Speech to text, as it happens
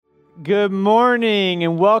Good morning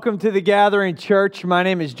and welcome to the Gathering Church. My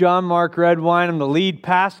name is John Mark Redwine. I'm the lead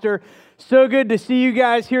pastor. So good to see you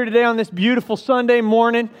guys here today on this beautiful Sunday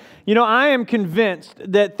morning. You know, I am convinced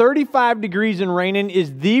that 35 degrees and raining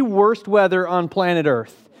is the worst weather on planet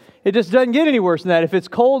Earth. It just doesn't get any worse than that. If it's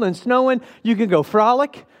cold and snowing, you can go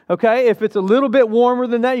frolic. Okay, if it's a little bit warmer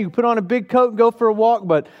than that, you can put on a big coat and go for a walk.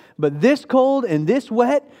 But this cold and this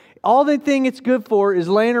wet, all the thing it's good for is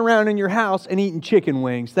laying around in your house and eating chicken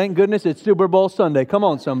wings. Thank goodness it's Super Bowl Sunday. Come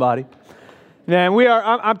on, somebody. And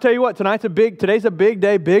I'll tell you what, today's a big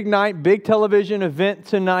day, big night, big television event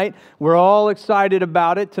tonight. We're all excited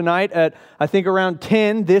about it tonight at, I think around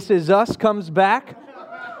 10, This Is Us comes back.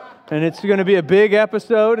 And it's going to be a big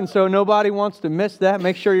episode, and so nobody wants to miss that.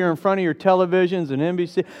 Make sure you're in front of your televisions and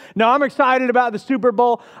NBC. No, I'm excited about the Super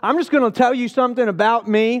Bowl. I'm just going to tell you something about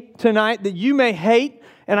me tonight that you may hate,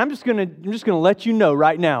 and I'm just going to let you know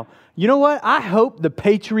right now. You know what? I hope the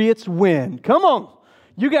Patriots win. Come on.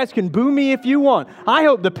 You guys can boo me if you want. I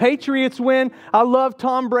hope the Patriots win. I love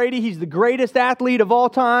Tom Brady. He's the greatest athlete of all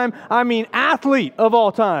time. I mean, athlete of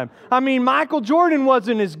all time. I mean, Michael Jordan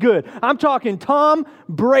wasn't as good. I'm talking Tom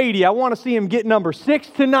Brady. I want to see him get number 6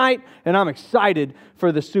 tonight, and I'm excited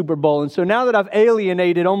for the Super Bowl. And so now that I've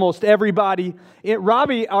alienated almost everybody,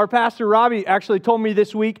 our pastor Robbie actually told me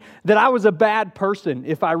this week that I was a bad person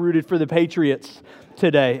if I rooted for the Patriots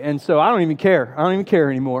today. And so I don't even care. I don't even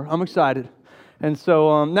care anymore. I'm excited. And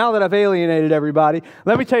so now that I've alienated everybody,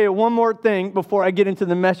 let me tell you one more thing before I get into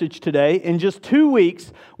the message today. In just 2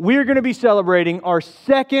 weeks, we're going to be celebrating our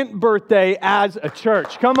 2nd birthday as a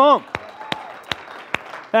church. Come on.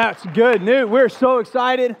 That's good news. We're so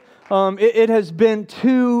excited. It has been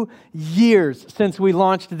 2 years since we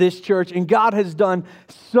launched this church, and God has done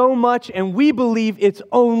so much, and we believe it's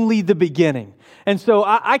only the beginning. And so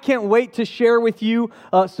I can't wait to share with you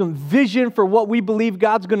some vision for what we believe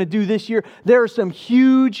God's going to do this year. There are some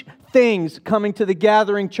huge things coming to the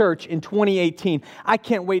Gathering Church in 2018. I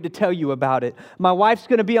can't wait to tell you about it. My wife's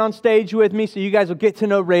going to be on stage with me, so you guys will get to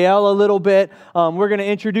know Rael a little bit. We're going to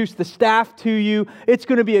introduce the staff to you. It's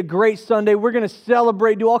going to be a great Sunday. We're going to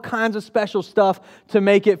celebrate, do all kinds of special stuff to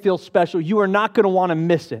make it feel special. You are not going to want to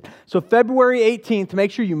miss it. So February 18th, make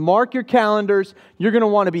sure you mark your calendars. You're going to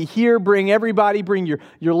want to be here. Bring everybody. Bring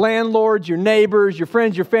your landlords, your neighbors, your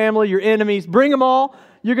friends, your family, your enemies. Bring them all.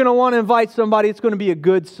 You're going to want to invite somebody. It's going to be a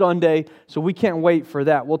good Sunday, so we can't wait for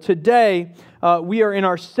that. Well, today, we are in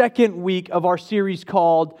our 2nd week of our series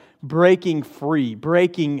called Breaking Free.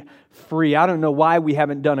 Breaking Free. I don't know why we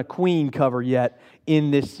haven't done a Queen cover yet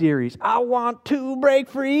in this series. I want to break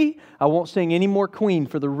free. I won't sing any more Queen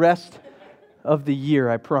for the rest of the year,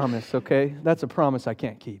 I promise, okay? That's a promise I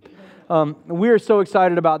can't keep. We are so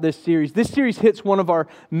excited about this series. This series hits one of our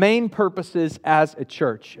main purposes as a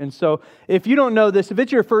church. And so if you don't know this, if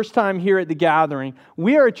it's your first time here at the Gathering,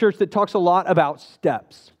 we are a church that talks a lot about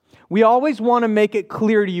steps. We always want to make it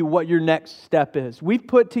clear to you what your next step is. We've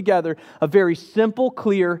put together a very simple,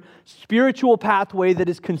 clear, spiritual pathway that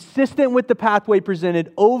is consistent with the pathway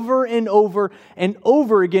presented over and over and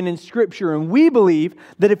over again in Scripture. And we believe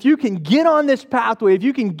that if you can get on this pathway, if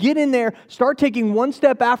you can get in there, start taking one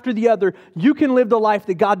step after the other, you can live the life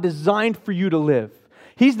that God designed for you to live.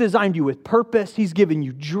 He's designed you with purpose. He's given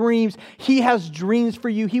you dreams. He has dreams for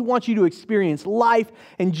you. He wants you to experience life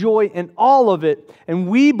and joy and all of it. And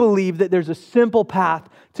we believe that there's a simple path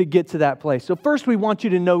to get to that place. So first, we want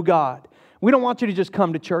you to know God. We don't want you to just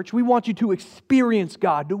come to church. We want you to experience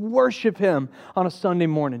God, to worship Him on a Sunday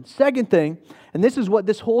morning. Second thing, and this is what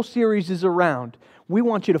this whole series is around, we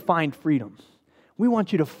want you to find freedom. We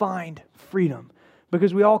want you to find freedom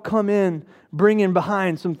because we all come in bringing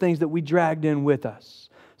behind some things that we dragged in with us.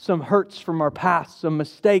 Some hurts from our past, some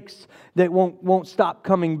mistakes that won't stop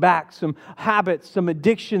coming back, some habits, some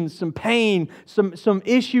addictions, some pain, some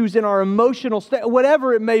issues in our emotional state,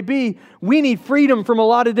 whatever it may be. We need freedom from a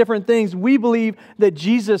lot of different things. We believe that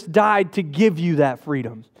Jesus died to give you that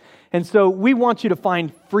freedom. And so we want you to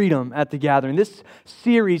find freedom at the Gathering. This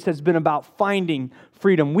series has been about finding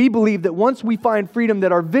freedom. We believe that once we find freedom,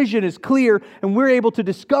 that our vision is clear and we're able to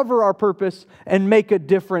discover our purpose and make a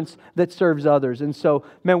difference that serves others. And so,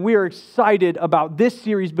 man, we are excited about this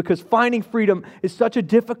series because finding freedom is such a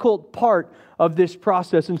difficult part of this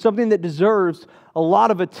process and something that deserves a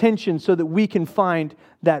lot of attention so that we can find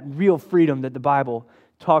that real freedom that the Bible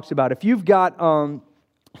talks about. If you've got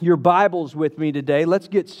your Bibles with me today, let's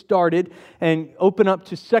get started and open up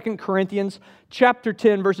to 2 Corinthians chapter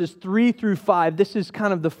 10, verses 3 through 5. This is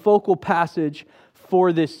kind of the focal passage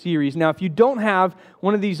for this series. Now, if you don't have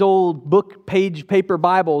one of these old book page paper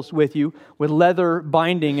Bibles with you, with leather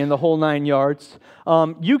binding and the whole 9 yards,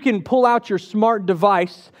 you can pull out your smart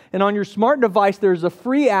device, and on your smart device, there's a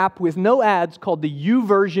free app with no ads called the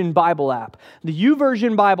YouVersion Bible app. The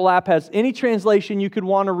YouVersion Bible app has any translation you could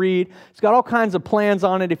want to read. It's got all kinds of plans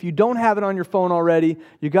on it. If you don't have it on your phone already,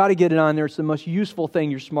 you got to get it on there. It's the most useful thing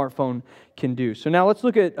your smartphone can do. So now let's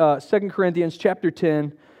look at 2 Corinthians chapter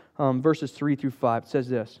 10, verses 3 through 5. It says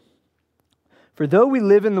this: "For though we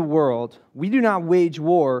live in the world, we do not wage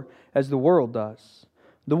war as the world does.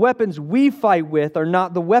 The weapons we fight with are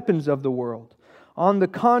not the weapons of the world. On the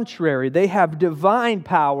contrary, they have divine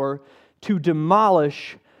power to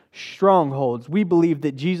demolish strongholds." We believe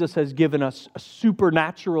that Jesus has given us a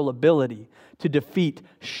supernatural ability to defeat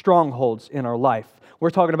strongholds in our life.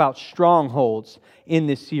 We're talking about strongholds in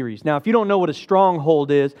this series. Now, if you don't know what a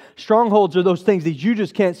stronghold is, strongholds are those things that you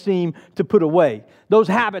just can't seem to put away. Those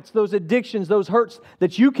habits, those addictions, those hurts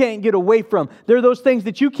that you can't get away from. They're those things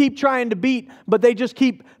that you keep trying to beat, but they just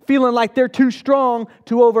keep feeling like they're too strong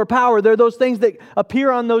to overpower. They're those things that appear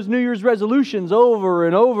on those New Year's resolutions over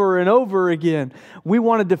and over and over again. We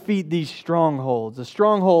want to defeat these strongholds. A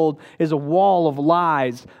stronghold is a wall of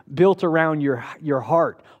lies built around your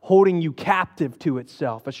heart, holding you captive to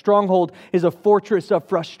itself. A stronghold is a fortress of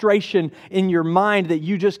frustration in your mind that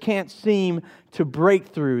you just can't seem to break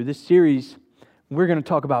through. This series, we're going to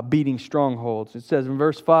talk about beating strongholds. It says in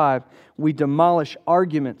verse 5, "We demolish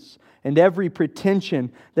arguments and every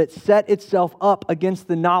pretension that set itself up against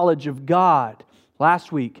the knowledge of God."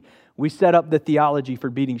 Last week, we set up the theology for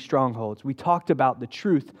beating strongholds. We talked about the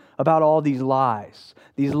truth about all these lies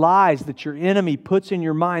that your enemy puts in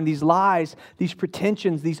your mind, these lies, these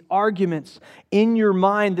pretensions, these arguments in your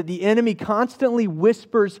mind that the enemy constantly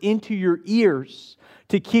whispers into your ears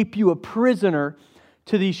to keep you a prisoner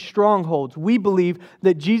to these strongholds. We believe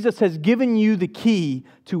that Jesus has given you the key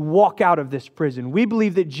to walk out of this prison. We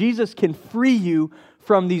believe that Jesus can free you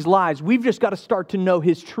from these lies. We've just got to start to know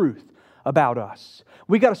His truth about us.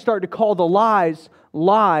 We got to start to call the lies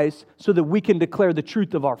lies so that we can declare the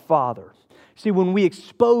truth of our Father. See, when we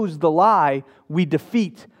expose the lie, we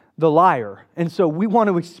defeat the liar. And so we want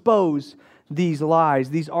to expose these lies,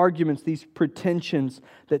 these arguments, these pretensions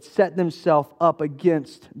that set themselves up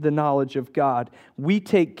against the knowledge of God. We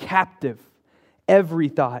take captive every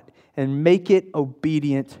thought and make it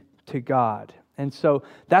obedient to God. And so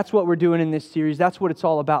that's what we're doing in this series. That's what it's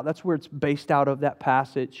all about. That's where it's based out of, that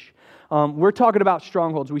passage. We're talking about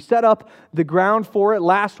strongholds. We set up the ground for it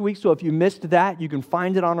last week, so if you missed that, you can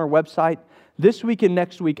find it on our website. This week and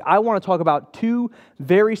next week, I want to talk about two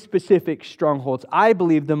very specific strongholds. I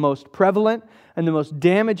believe the most prevalent and the most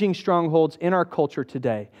damaging strongholds in our culture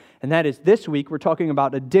today. And that is, this week, we're talking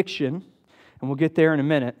about addiction, and we'll get there in a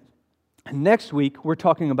minute. And next week, we're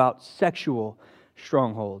talking about sexual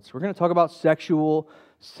strongholds. We're going to talk about sexual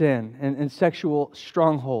sin and sexual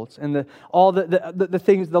strongholds and all the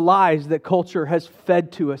things, the lies that culture has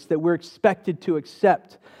fed to us that we're expected to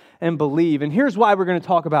accept and believe. And here's why we're going to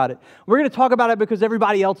talk about it. We're going to talk about it because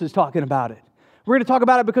everybody else is talking about it. We're going to talk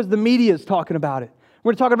about it because the media is talking about it.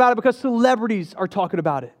 We're going to talk about it because celebrities are talking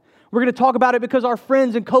about it. We're going to talk about it because our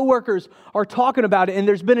friends and coworkers are talking about it, and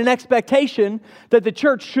there's been an expectation that the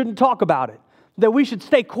church shouldn't talk about it, that we should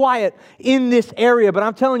stay quiet in this area. But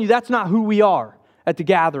I'm telling you, that's not who we are at the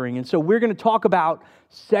gathering. And so we're going to talk about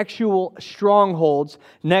sexual strongholds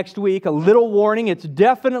next week. A little warning, it's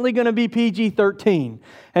definitely going to be PG-13.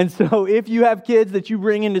 And so if you have kids that you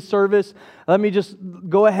bring into service, let me just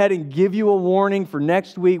go ahead and give you a warning for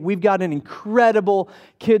next week. We've got an incredible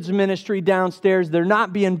kids ministry downstairs. They're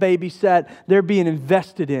not being babysat, they're being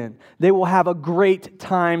invested in. They will have a great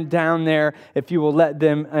time down there if you will let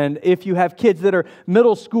them. And if you have kids that are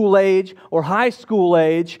middle school age or high school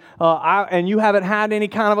age, and you haven't had any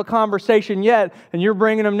kind of a conversation yet, and you're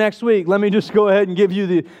bringing them next week, let me just go ahead and give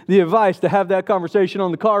you the advice to have that conversation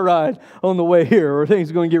on the car ride on the way here, or things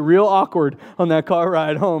are going to get real awkward on that car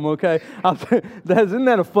ride home, okay? Isn't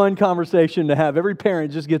that a fun conversation to have? Every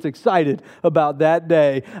parent just gets excited about that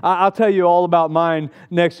day. I'll tell you all about mine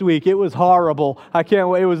next week. It was horrible. I can't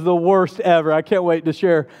wait. It was the worst ever. I can't wait to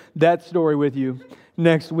share that story with you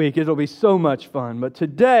next week. It'll be so much fun. But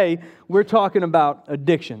today, we're talking about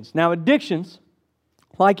addictions. Now, addictions,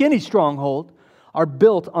 like any stronghold, are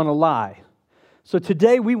built on a lie. So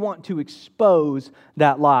today we want to expose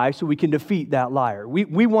that lie so we can defeat that liar.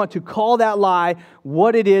 We want to call that lie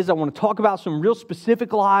what it is. I want to talk about some real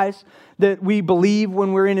specific lies that we believe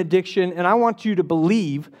when we're in addiction. And I want you to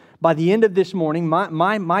believe by the end of this morning,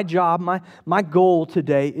 my job, my goal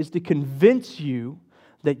today is to convince you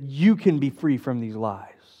that you can be free from these lies.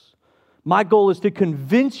 My goal is to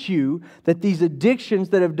convince you that these addictions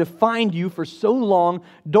that have defined you for so long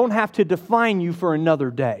don't have to define you for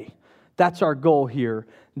another day. That's our goal here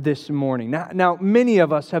this morning. Now, many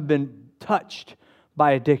of us have been touched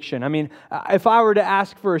by addiction. I mean, if I were to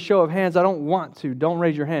ask for a show of hands, I don't want to, don't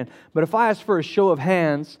raise your hand, but if I ask for a show of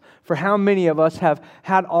hands for how many of us have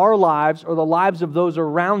had our lives or the lives of those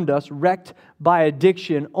around us wrecked by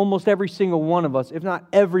addiction, almost every single one of us, if not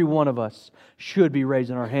every one of us, should be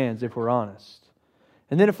raising our hands if we're honest.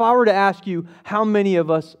 And then if I were to ask you how many of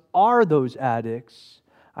us are those addicts,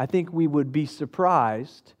 I think we would be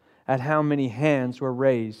surprised at how many hands were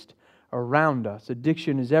raised around us.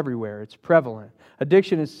 Addiction is everywhere. It's prevalent.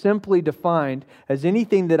 Addiction is simply defined as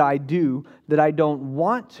anything that I do that I don't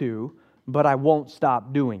want to, but I won't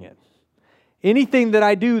stop doing it. Anything that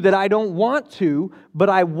I do that I don't want to, but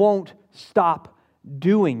I won't stop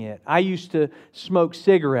doing it. I used to smoke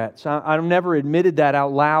cigarettes. I've never admitted that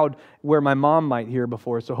out loud where my mom might hear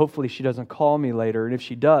before, so hopefully she doesn't call me later, and if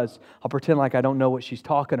she does, I'll pretend like I don't know what she's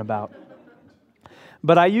talking about.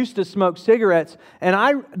 But I used to smoke cigarettes,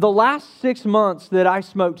 and the last 6 months that I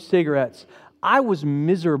smoked cigarettes, I was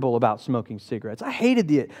miserable about smoking cigarettes. I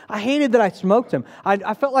hated it. I hated that I smoked them.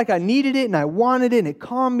 I felt like I needed it and I wanted it, and it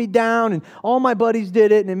calmed me down, and all my buddies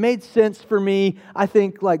did it, and it made sense for me, I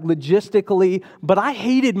think, like logistically. But I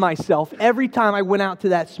hated myself every time I went out to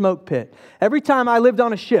that smoke pit. Every time I lived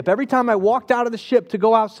on a ship, every time I walked out of the ship to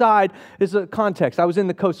go outside, is a context. I was in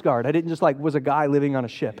the Coast Guard. I didn't just was a guy living on a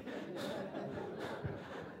ship.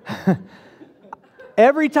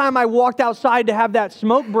 Every time I walked outside to have that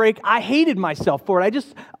smoke break, I hated myself for it.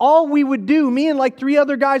 All we would do, me and like 3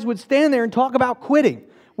 other guys would stand there and talk about quitting.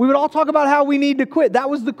 We would all talk about how we need to quit. That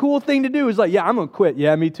was the cool thing to do. It was like, yeah, I'm going to quit.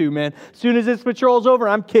 Yeah, me too, man. As soon as this patrol's over,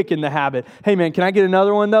 I'm kicking the habit. Hey, man, can I get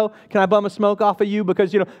another one, though? Can I bum a smoke off of you?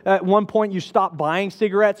 Because, at one point you stopped buying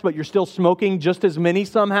cigarettes, but you're still smoking just as many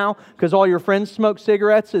somehow because all your friends smoke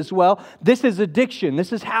cigarettes as well. This is addiction.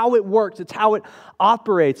 This is how it works. It's how it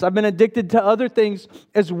operates. I've been addicted to other things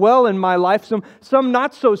as well in my life, some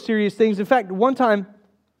not so serious things. In fact, one time,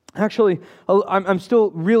 actually, I'm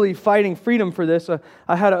still really fighting freedom for this.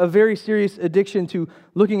 I had a very serious addiction to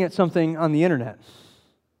looking at something on the internet.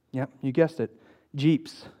 Yep, you guessed it.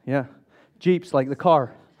 Jeeps. Yeah, Jeeps, like the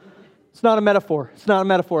car. It's not a metaphor. It's not a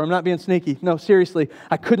metaphor. I'm not being sneaky. No, seriously.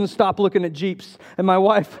 I couldn't stop looking at Jeeps. And my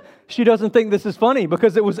wife, she doesn't think this is funny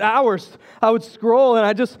because it was hours. I would scroll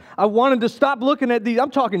and I wanted to stop looking at these.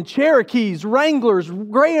 I'm talking Cherokees, Wranglers,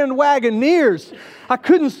 Grand Wagoneers. I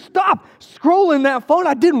couldn't stop scrolling that phone.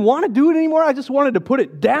 I didn't want to do it anymore. I just wanted to put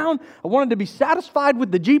it down. I wanted to be satisfied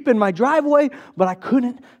with the Jeep in my driveway, but I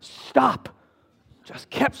couldn't stop. Just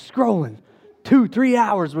kept scrolling. 2-3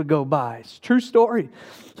 hours would go by. It's a true story.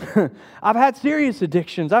 I've had serious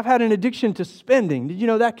addictions. I've had an addiction to spending. Did you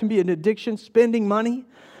know that can be an addiction, spending money?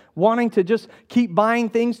 Wanting to just keep buying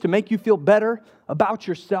things to make you feel better about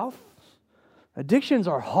yourself? Addictions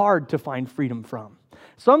are hard to find freedom from.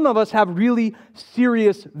 Some of us have really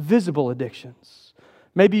serious, visible addictions.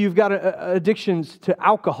 Maybe you've got addictions to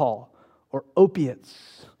alcohol or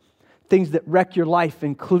opiates, things that wreck your life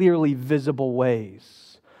in clearly visible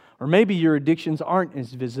ways. Or maybe your addictions aren't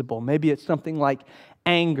as visible. Maybe it's something like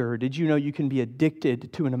anger. Did you know you can be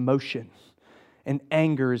addicted to an emotion? And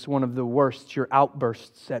anger is one of the worst. Your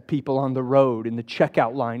outbursts at people on the road, in the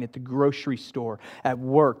checkout line, at the grocery store, at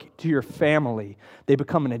work, to your family. They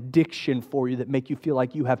become an addiction for you that make you feel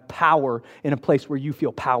like you have power in a place where you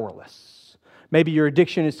feel powerless. Maybe your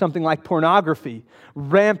addiction is something like pornography,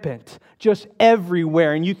 rampant, just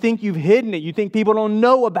everywhere, and you think you've hidden it. You think people don't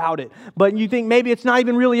know about it, but you think maybe it's not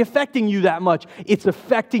even really affecting you that much. It's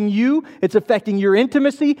affecting you, it's affecting your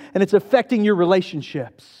intimacy, and it's affecting your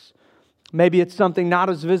relationships. Maybe it's something not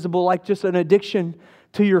as visible like just an addiction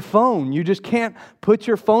to your phone. You just can't put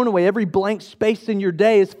your phone away. Every blank space in your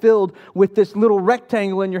day is filled with this little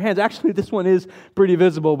rectangle in your hands. Actually, this one is pretty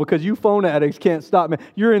visible because you phone addicts can't stop me.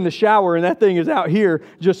 You're in the shower and that thing is out here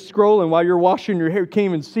just scrolling while you're washing your hair. You can't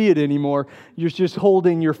even see it anymore. You're just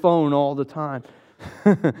holding your phone all the time.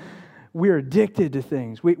 We're addicted to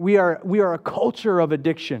things. We are a culture of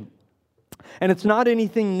addiction. And it's not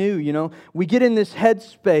anything new, We get in this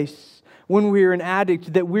headspace when we're an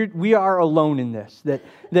addict, that we are alone in this,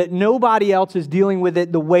 that nobody else is dealing with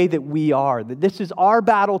it the way that we are, that this is our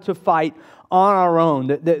battle to fight on our own,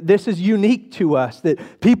 that this is unique to us,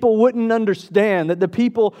 that people wouldn't understand, that the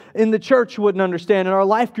people in the church wouldn't understand, and our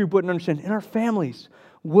life group wouldn't understand, and our families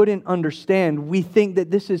wouldn't understand. We think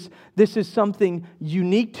that this is something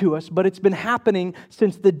unique to us, but it's been happening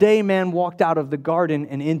since the day man walked out of the garden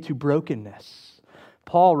and into brokenness.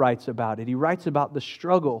 Paul writes about it. He writes about the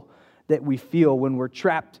struggle that we feel when we're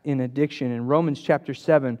trapped in addiction. In Romans chapter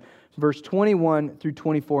 7, verse 21 through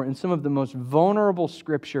 24, in some of the most vulnerable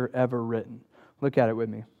scripture ever written. Look at it with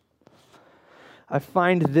me. I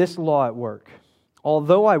find this law at work.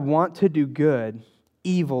 Although I want to do good,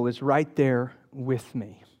 evil is right there with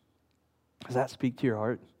me. Does that speak to your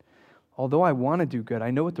heart? Although I want to do good,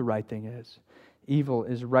 I know what the right thing is. Evil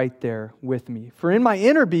is right there with me. For in my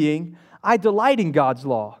inner being, I delight in God's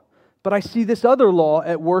law, but I see this other law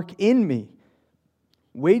at work in me,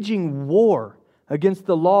 waging war against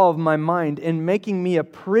the law of my mind and making me a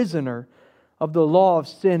prisoner of the law of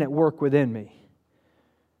sin at work within me.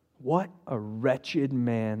 What a wretched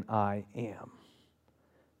man I am.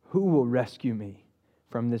 Who will rescue me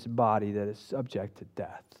from this body that is subject to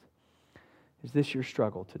death? Is this your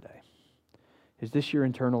struggle today? Is this your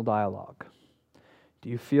internal dialogue? Do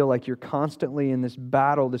you feel like you're constantly in this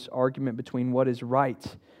battle, this argument between what is right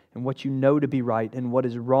and what you know to be right and what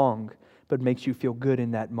is wrong, but makes you feel good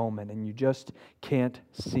in that moment and you just can't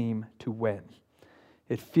seem to win?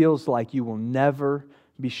 It feels like you will never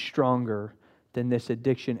be stronger than this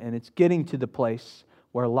addiction, and it's getting to the place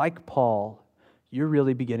where, like Paul, you're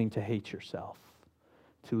really beginning to hate yourself,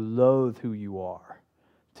 to loathe who you are,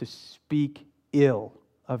 to speak ill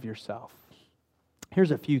of yourself.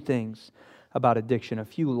 Here's a few things about addiction, a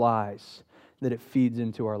few lies that it feeds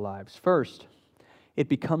into our lives. First, it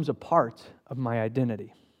becomes a part of my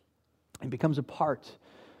identity. It becomes a part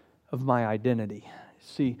of my identity.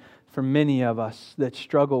 See, for many of us that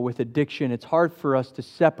struggle with addiction, it's hard for us to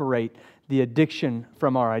separate the addiction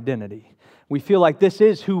from our identity. We feel like this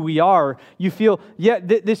is who we are. You feel,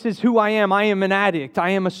 this is who I am. I am an addict. I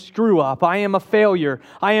am a screw-up. I am a failure.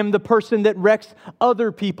 I am the person that wrecks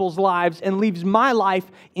other people's lives and leaves my life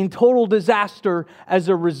in total disaster as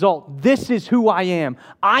a result. This is who I am.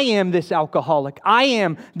 I am this alcoholic. I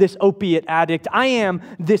am this opiate addict. I am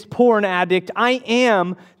this porn addict. I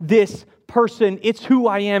am this person. It's who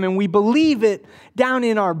I am, and we believe it down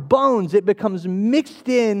in our bones. It becomes mixed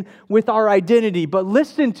in with our identity. But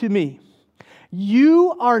listen to me.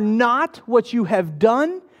 You are not what you have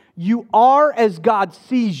done. You are as God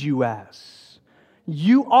sees you as.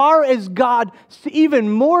 You are as God, even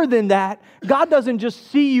more than that, God doesn't just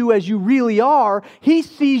see you as you really are. He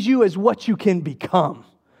sees you as what you can become.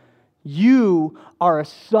 You are a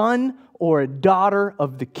son or a daughter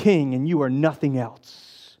of the King, and you are nothing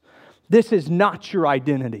else. This is not your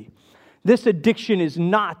identity. This addiction is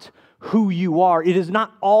not who you are. It is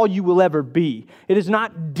not all you will ever be. It is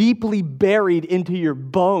not deeply buried into your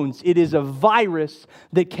bones. It is a virus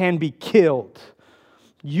that can be killed.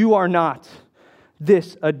 You are not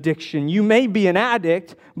this addiction. You may be an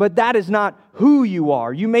addict, but that is not who you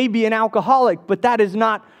are. You may be an alcoholic, but that is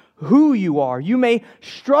not who you are. You may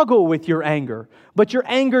struggle with your anger, but your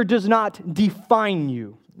anger does not define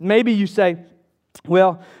you. Maybe you say,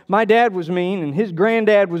 well, my dad was mean and his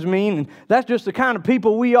granddad was mean, and that's just the kind of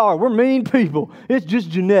people we are. We're mean people. It's just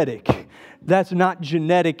genetic. That's not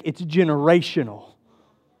genetic, it's generational.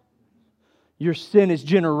 Your sin is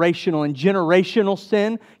generational, and generational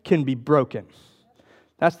sin can be broken.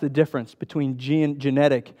 That's the difference between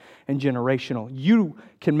genetic and generational. You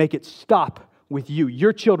can make it stop with you.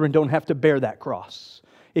 Your children don't have to bear that cross.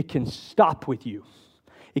 It can stop with you.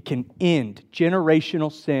 It can end.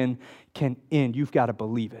 Generational sin can end. You've got to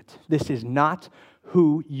believe it. This is not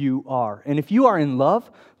who you are. And if you are in love,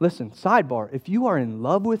 listen, sidebar, if you are in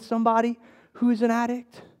love with somebody who is an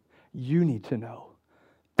addict, you need to know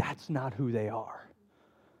that's not who they are.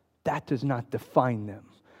 That does not define them.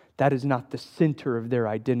 That is not the center of their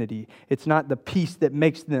identity. It's not the piece that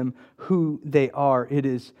makes them who they are. It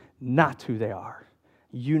is not who they are.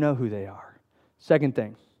 You know who they are. Second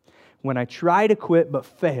thing, when I try to quit but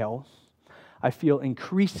fail, I feel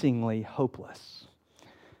increasingly hopeless.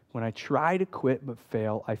 When I try to quit but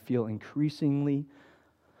fail, I feel increasingly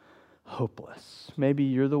hopeless. Maybe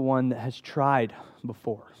you're the one that has tried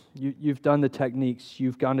before. You've done the techniques.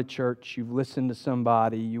 You've gone to church. You've listened to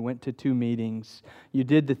somebody. You went to 2 meetings. You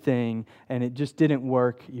did the thing, and it just didn't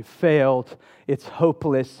work. You failed. It's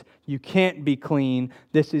hopeless. You can't be clean.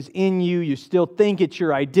 This is in you. You still think it's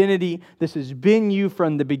your identity. This has been you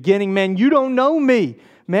from the beginning. Man, you don't know me.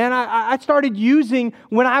 Man, I started using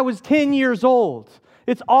when I was 10 years old.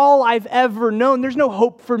 It's all I've ever known. There's no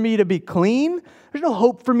hope for me to be clean. There's no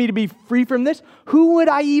hope for me to be free from this. Who would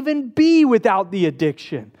I even be without the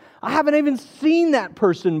addiction? I haven't even seen that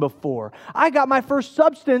person before. I got my first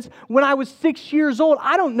substance when I was 6 years old.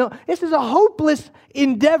 I don't know. This is a hopeless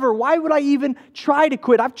endeavor. Why would I even try to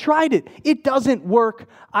quit? I've tried it. It doesn't work.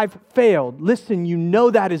 I've failed. Listen, you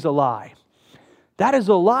know that is a lie. That is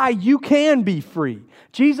a lie. You can be free.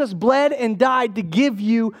 Jesus bled and died to give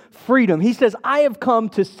you freedom. He says, I have come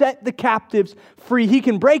to set the captives free. He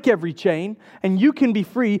can break every chain and you can be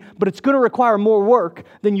free, but it's going to require more work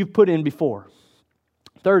than you've put in before.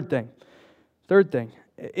 Third thing,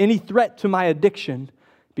 any threat to my addiction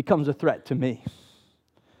becomes a threat to me.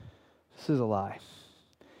 This is a lie.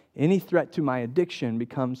 Any threat to my addiction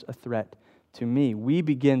becomes a threat to me. We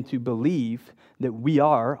begin to believe that we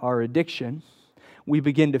are our addiction. We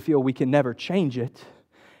begin to feel we can never change it,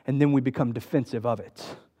 and then we become defensive of it.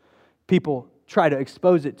 People try to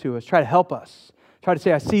expose it to us, try to help us, try to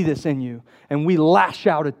say, I see this in you, and we lash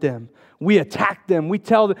out at them. We attack them. We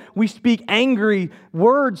tell them. We speak angry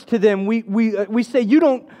words to them. We say, you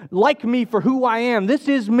don't like me for who I am. This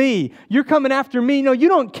is me. You're coming after me. No, you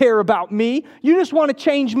don't care about me. You just want to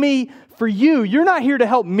change me for you. You're not here to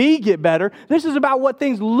help me get better. This is about what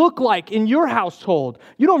things look like in your household.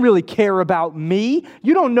 You don't really care about me.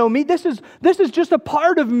 You don't know me. This is just a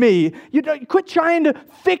part of me. You quit trying to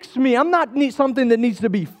fix me. I'm not something that needs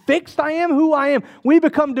to be fixed. I am who I am. We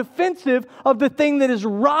become defensive of the thing that is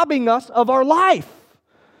robbing us of our life.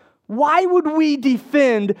 Why would we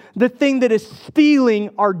defend the thing that is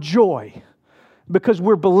stealing our joy? Because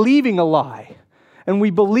we're believing a lie, and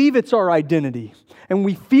we believe it's our identity, and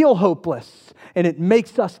we feel hopeless, and it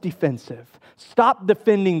makes us defensive. Stop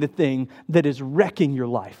defending the thing that is wrecking your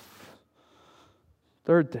life.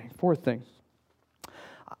 Fourth thing,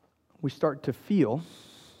 we start to feel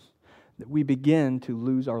that we begin to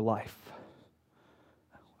lose our life.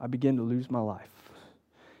 I begin to lose my life.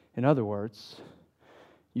 In other words,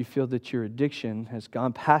 you feel that your addiction has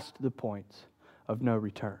gone past the point of no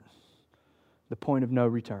return. The point of no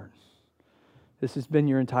return. This has been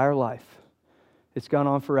your entire life. It's gone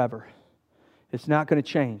on forever. It's not going to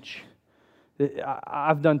change.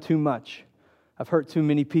 I've done too much. I've hurt too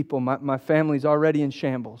many people. My family's already in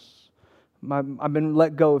shambles. I've been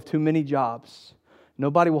let go of too many jobs.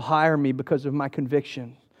 Nobody will hire me because of my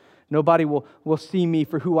conviction. Nobody will see me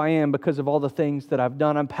for who I am because of all the things that I've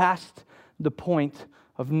done. I'm past the point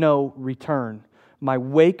of no return. My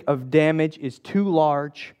wake of damage is too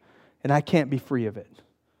large, and I can't be free of it.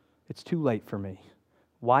 It's too late for me.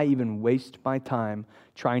 Why even waste my time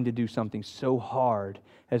trying to do something so hard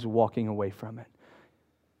as walking away from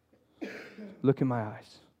it? Look in my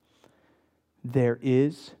eyes. There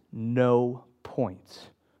is no point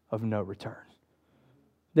of no return.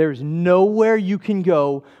 There's nowhere you can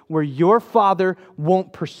go where your Father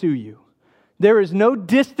won't pursue you. There is no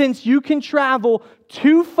distance you can travel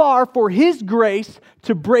too far for His grace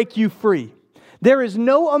to break you free. There is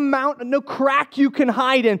no crack you can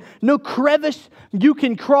hide in, no crevice you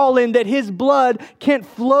can crawl in that His blood can't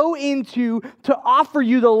flow into to offer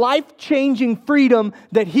you the life-changing freedom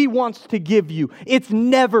that He wants to give you. It's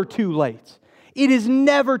never too late. It is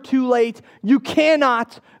never too late. You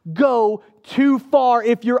cannot go too far.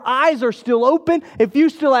 If your eyes are still open, if you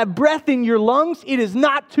still have breath in your lungs, it is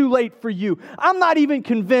not too late for you. I'm not even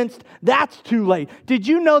convinced that's too late. Did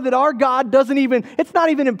you know that our God it's not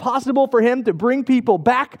even impossible for Him to bring people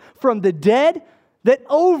back from the dead? That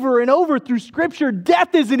over and over through Scripture,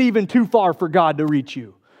 death isn't even too far for God to reach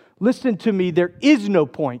you. Listen to me, there is no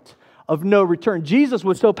point of no return. Jesus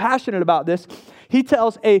was so passionate about this, He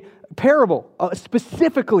tells a parable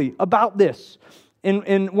specifically about this.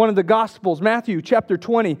 In one of the Gospels, Matthew chapter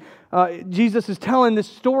 20, Jesus is telling this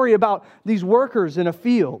story about these workers in a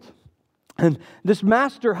field. And this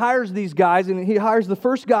master hires these guys, and he hires the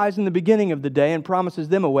first guys in the beginning of the day and promises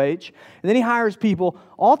them a wage. And then he hires people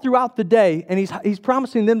all throughout the day, and he's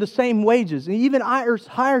promising them the same wages. And he even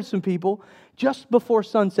hires some people just before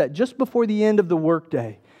sunset, just before the end of the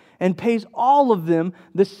workday, and pays all of them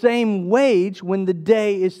the same wage when the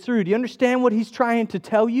day is through. Do you understand what he's trying to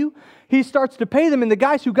tell you? He starts to pay them, and the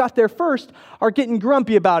guys who got there first are getting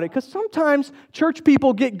grumpy about it, because sometimes church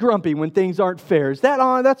people get grumpy when things aren't fair.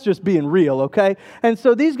 That's just being real, okay? And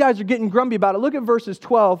so these guys are getting grumpy about it. Look at verses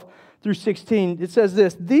 12 through 16. It says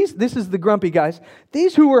this is the grumpy guys.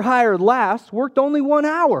 These who were hired last worked only 1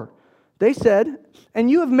 hour. They said,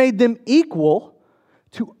 and you have made them equal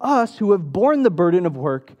to us who have borne the burden of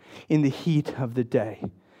work in the heat of the day.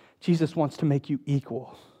 Jesus wants to make you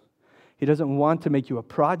equal. He doesn't want to make you a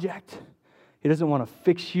project. He doesn't want to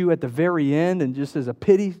fix you at the very end and just as a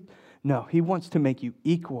pity. No, He wants to make you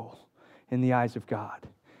equal in the eyes of God,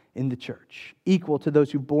 in the church. Equal to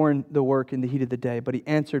those who've borne the work in the heat of the day. But He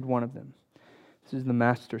answered one of them. This is the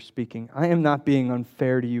master speaking. I am not being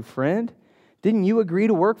unfair to you, friend. Didn't you agree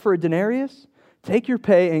to work for a denarius? Take your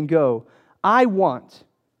pay and go. I want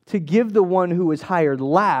to give the one who was hired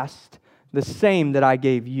last the same that I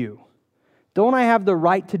gave you. Don't I have the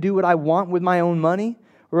right to do what I want with my own money?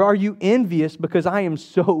 Or are you envious because I am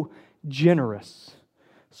so generous?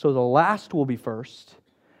 So the last will be first,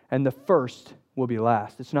 and the first will be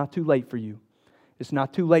last. It's not too late for you. It's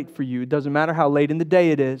not too late for you. It doesn't matter how late in the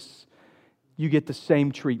day it is. You get the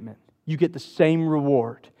same treatment. You get the same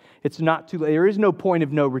reward. It's not too late. There is no point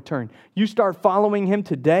of no return. You start following Him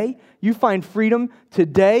today, you find freedom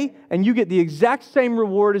today, and you get the exact same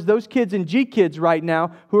reward as those kids in G Kids right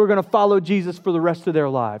now who are going to follow Jesus for the rest of their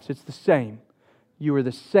lives. It's the same. You are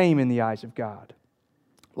the same in the eyes of God.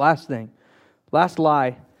 Last thing, last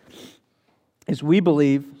lie is we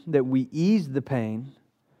believe that we ease the pain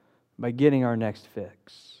by getting our next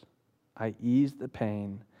fix. I ease the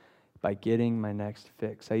pain by getting my next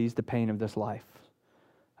fix. I ease the pain of this life.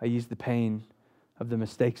 I ease the pain of the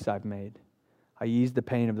mistakes I've made. I ease the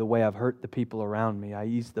pain of the way I've hurt the people around me. I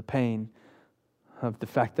ease the pain of the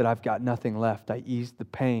fact that I've got nothing left. I ease the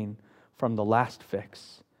pain from the last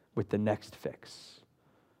fix with the next fix.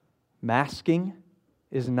 Masking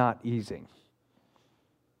is not easing.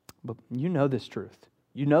 But you know this truth.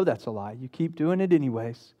 You know that's a lie. You keep doing it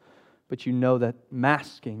anyways. But you know that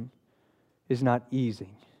masking is not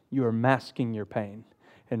easing. You are masking your pain.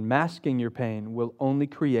 And masking your pain will only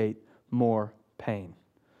create more pain.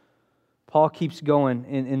 Paul keeps going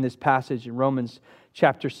in this passage in Romans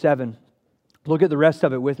chapter 7. Look at the rest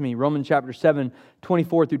of it with me. Romans chapter 7,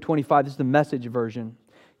 24 through 25. This is the Message version.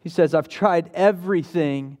 He says, I've tried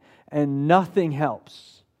everything and nothing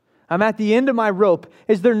helps. I'm at the end of my rope.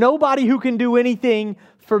 Is there nobody who can do anything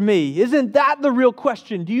for me? Isn't that the real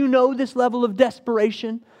question? Do you know this level of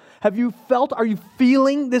desperation? Are you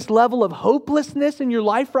feeling this level of hopelessness in your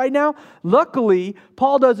life right now? Luckily,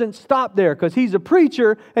 Paul doesn't stop there because he's a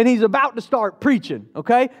preacher and he's about to start preaching,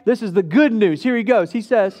 okay? This is the good news. Here he goes. He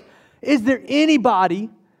says, is there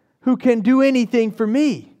anybody who can do anything for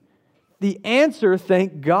me? The answer,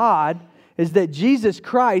 thank God, is that Jesus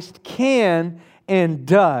Christ can and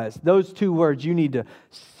does. Those two words you need to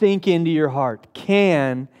sink into your heart.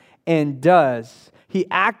 Can and does. He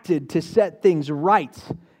acted to set things right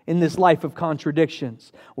in this life of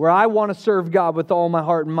contradictions, where I want to serve God with all my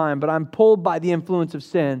heart and mind, but I'm pulled by the influence of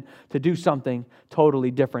sin to do something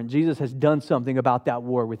totally different. Jesus has done something about that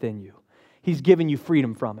war within you. He's given you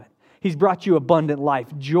freedom from it. He's brought you abundant life,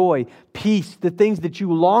 joy, peace, the things that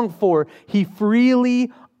you long for. He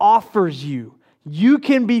freely offers you. You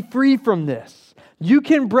can be free from this. You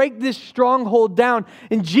can break this stronghold down.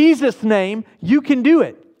 In Jesus' name, you can do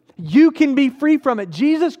it. You can be free from it.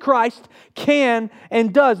 Jesus Christ can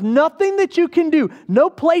and does. Nothing that you can do, no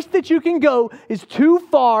place that you can go is too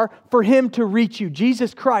far for Him to reach you.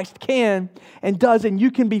 Jesus Christ can and does, and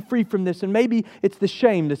you can be free from this. And maybe it's the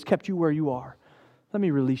shame that's kept you where you are. Let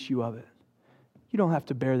me release you of it. You don't have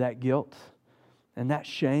to bear that guilt and that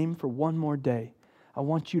shame for one more day. I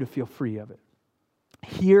want you to feel free of it.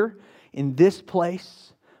 Here, in this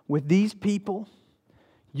place, with these people,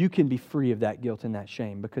 you can be free of that guilt and that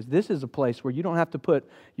shame, because this is a place where you don't have to put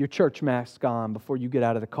your church mask on before you get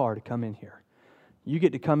out of the car to come in here. You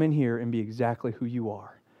get to come in here and be exactly who you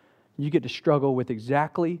are. You get to struggle with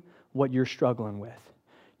exactly what you're struggling with.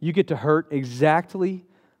 You get to hurt exactly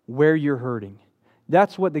where you're hurting.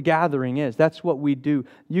 That's what the gathering is. That's what we do.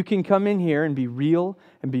 You can come in here and be real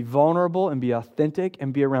and be vulnerable and be authentic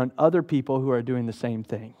and be around other people who are doing the same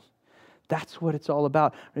thing. That's what it's all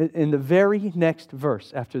about. In the very next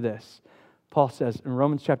verse after this, Paul says in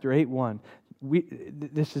Romans chapter 8:1,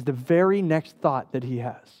 this is the very next thought that he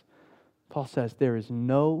has. Paul says, there is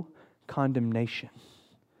no condemnation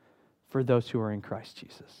for those who are in Christ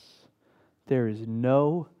Jesus. There is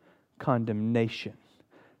no condemnation.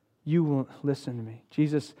 You will listen to me.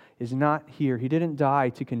 Jesus is not here. He didn't die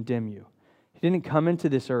to condemn you. He didn't come into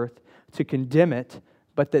this earth to condemn it,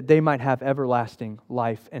 but that they might have everlasting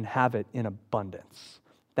life and have it in abundance.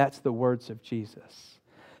 That's the words of Jesus.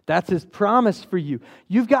 That's His promise for you.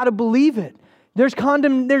 You've got to believe it. There's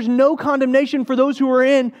no condemnation for those who are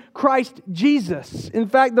in Christ Jesus. In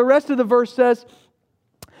fact, the rest of the verse says,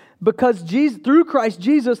 because through Christ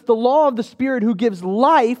Jesus, the law of the Spirit who gives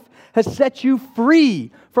life has set you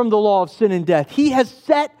free from the law of sin and death. He has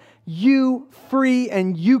set you free,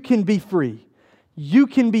 and you can be free. You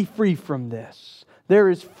can be free from this. There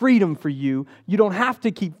is freedom for you. You don't have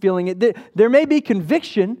to keep feeling it. There may be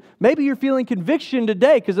conviction. Maybe you're feeling conviction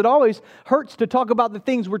today, because it always hurts to talk about the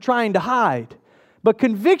things we're trying to hide. But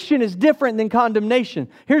conviction is different than condemnation.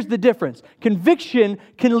 Here's the difference. Conviction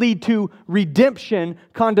can lead to redemption.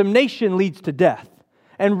 Condemnation leads to death.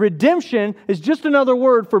 And redemption is just another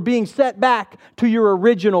word for being set back to your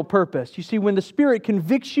original purpose. You see, when the Spirit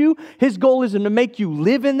convicts you, His goal isn't to make you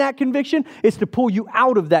live in that conviction. It's to pull you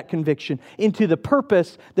out of that conviction into the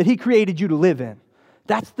purpose that He created you to live in.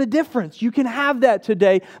 That's the difference. You can have that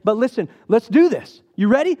today. But listen, let's do this. You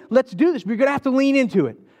ready? Let's do this. You're going to have to lean into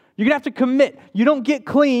it. You're going to have to commit. You don't get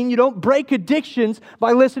clean. You don't break addictions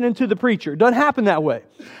by listening to the preacher. It doesn't happen that way.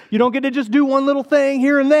 You don't get to just do one little thing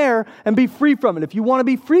here and there and be free from it. If you want to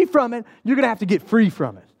be free from it, you're going to have to get free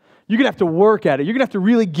from it. You're going to have to work at it. You're going to have to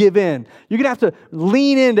really give in. You're going to have to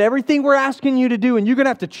lean into everything we're asking you to do, and you're going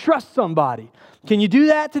to have to trust somebody. Can you do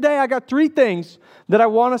that today? I got 3 things that I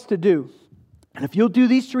want us to do. And if you'll do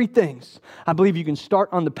these 3 things, I believe you can start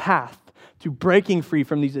on the path to breaking free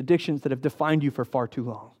from these addictions that have defined you for far too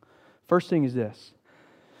long. First thing is this: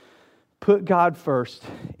 put God first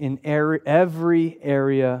in every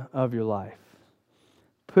area of your life.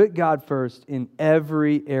 Put God first in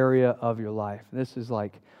every area of your life. This is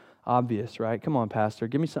like obvious, right? Come on, Pastor,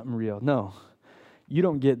 give me something real. No, you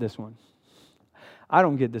don't get this one. I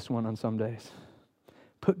don't get this one on some days.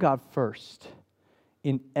 Put God first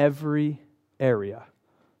in every area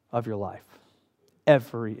of your life.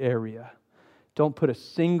 Every area. Don't put a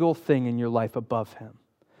single thing in your life above Him.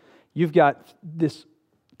 You've got this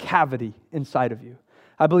cavity inside of you.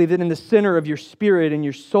 I believe that in the center of your spirit and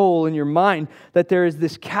your soul and your mind, that there is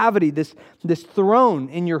this cavity, this throne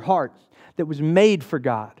in your heart that was made for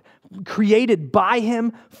God, created by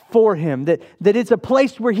Him, for Him, that it's a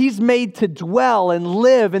place where He's made to dwell and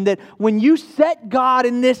live, and that when you set God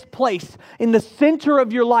in this place, in the center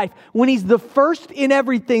of your life, when He's the first in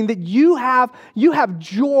everything, that you have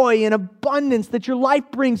joy and abundance, that your life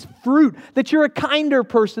brings fruit, that you're a kinder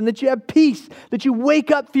person, that you have peace, that you wake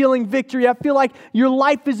up feeling victory. I feel like your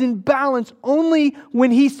life is in balance only when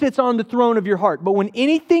He sits on the throne of your heart. But when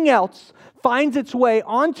anything else finds its way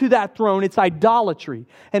onto that throne, it's idolatry.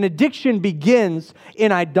 And addiction begins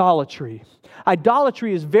in idolatry.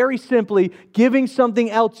 Idolatry is very simply giving something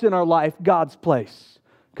else in our life God's place.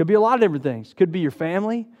 Could be a lot of different things. Could be your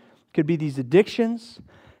family. Could be these addictions.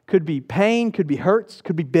 Could be pain. Could be hurts.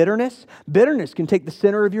 Could be bitterness. Bitterness can take the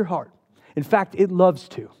center of your heart. In fact, it loves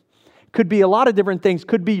to. Could be a lot of different things.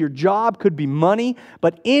 Could be your job, could be money,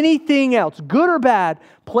 but anything else, good or bad,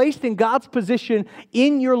 placed in God's position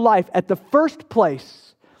in your life at the first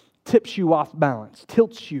place, tips you off balance,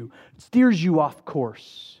 tilts you, steers you off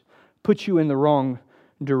course, puts you in the wrong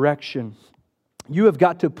direction. You have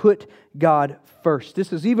got to put God first.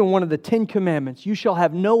 This is even one of the 10 commandments. You shall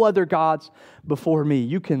have no other gods before me.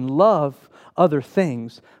 You can love other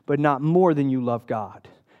things, but not more than you love God.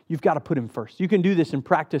 You've got to put Him first. You can do this in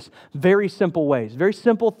practice very simple ways. Very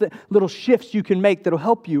simple little shifts you can make that will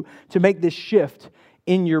help you to make this shift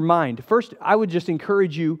in your mind. First, I would just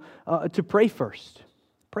encourage you to pray first.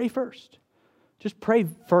 Pray first. Just pray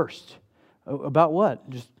first. About what?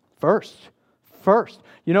 Just first. First.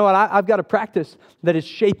 You know what? I've got a practice that is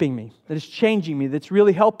shaping me, that is changing me, that's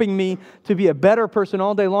really helping me to be a better person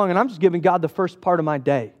all day long. And I'm just giving God the first part of my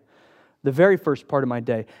day. The very first part of my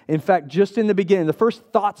day. In fact, just in the beginning, the first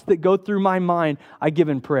thoughts that go through my mind, I give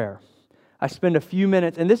in prayer. I spend a few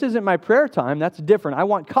minutes, and this isn't my prayer time, that's different. I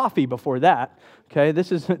want coffee before that. Okay,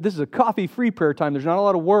 this is a coffee-free prayer time. There's not a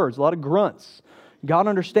lot of words, a lot of grunts. God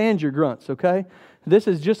understands your grunts, okay? This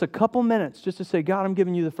is just a couple minutes just to say, God, I'm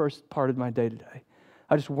giving you the first part of my day today.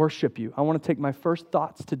 I just worship you. I want to take my first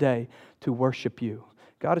thoughts today to worship you.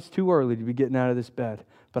 God, it's too early to be getting out of this bed,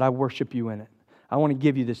 but I worship you in it. I want to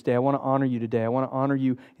give you this day. I want to honor you today. I want to honor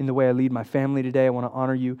you in the way I lead my family today. I want to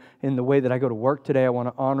honor you in the way that I go to work today. I want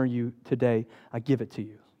to honor you today. I give it to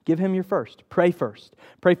you. Give Him your first. Pray first.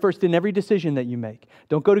 Pray first in every decision that you make.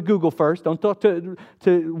 Don't go to Google first. Don't talk to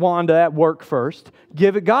Wanda at work first.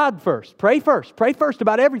 Give it God first. Pray first. Pray first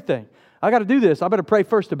about everything. I got to do this. I better pray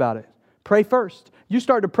first about it. Pray first. You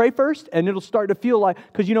start to pray first, and it'll start to feel like,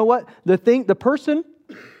 because you know what? The person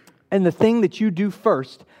and the thing that you do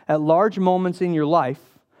first at large moments in your life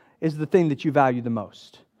is the thing that you value the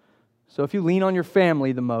most. So if you lean on your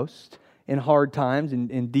family the most in hard times,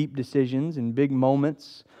 in deep decisions, in big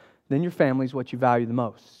moments, then your family is what you value the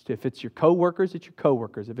most. If it's your coworkers, it's your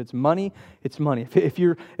coworkers. If it's money, it's money.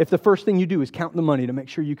 If the first thing you do is count the money to make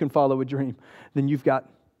sure you can follow a dream, then you've got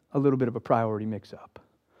a little bit of a priority mix-up.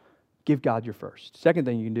 Give God your first. Second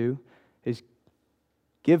thing you can do is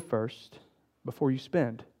give first before you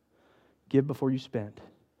spend. Give before you spend.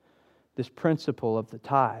 This principle of the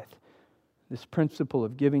tithe, this principle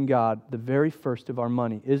of giving God the very first of our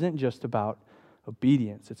money isn't just about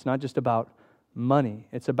obedience. It's not just about money.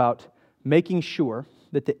 It's about making sure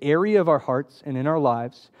that the area of our hearts and in our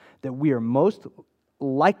lives that we are most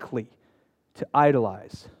likely to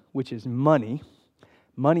idolize, which is money.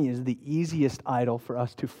 Money is the easiest idol for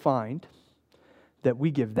us to find, that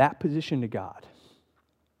we give that position to God.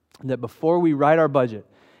 That before we write our budget,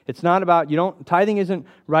 it's not about, tithing isn't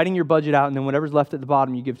writing your budget out and then whatever's left at the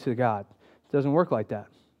bottom you give to God. It doesn't work like that.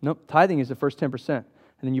 Nope, tithing is the first 10%, and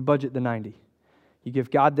then you budget the 90. You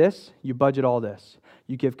give God this, you budget all this.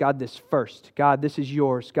 You give God this first. God, this is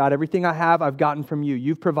yours. God, everything I have, I've gotten from you.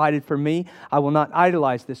 You've provided for me. I will not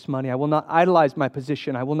idolize this money. I will not idolize my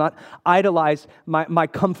position. I will not idolize my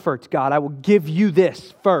comfort, God. I will give you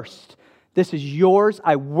this first. This is yours.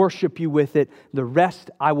 I worship you with it. The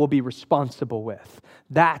rest I will be responsible with.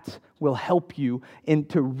 That will help you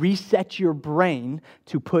to reset your brain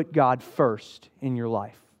to put God first in your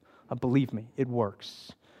life. Believe me, it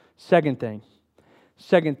works. Second thing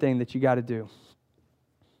that you got to do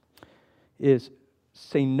is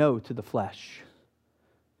say no to the flesh.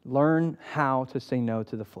 Learn how to say no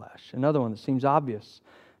to the flesh. Another one that seems obvious,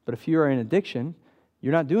 but if you are in addiction,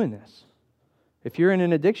 you're not doing this. If you're in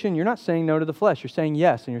an addiction, you're not saying no to the flesh. You're saying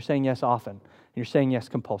yes, and you're saying yes often. And you're saying yes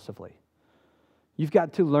compulsively. You've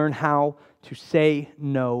got to learn how to say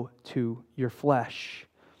no to your flesh.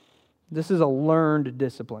 This is a learned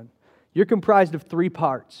discipline. You're comprised of three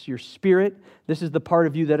parts. Your spirit, this is the part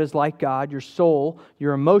of you that is like God. Your soul,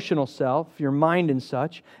 your emotional self, your mind and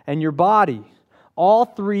such, and your body. All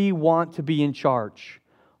three want to be in charge.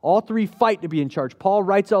 All three fight to be in charge. Paul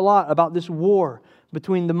writes a lot about this war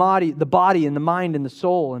between the body and the mind and the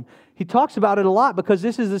soul. And he talks about it a lot because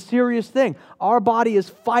this is a serious thing. Our body is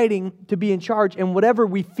fighting to be in charge, and whatever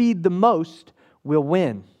we feed the most will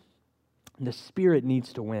win. And the spirit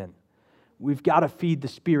needs to win. We've got to feed the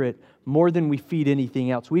spirit more than we feed anything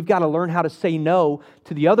else. We've got to learn how to say no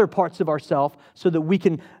to the other parts of ourselves so that we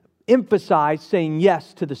can emphasize saying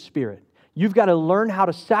yes to the spirit. You've got to learn how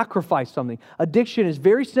to sacrifice something. Addiction is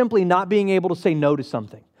very simply not being able to say no to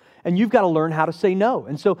something. And you've got to learn how to say no.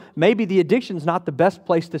 And so maybe the addiction's not the best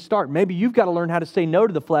place to start. Maybe you've got to learn how to say no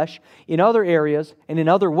to the flesh in other areas and in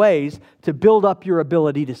other ways to build up your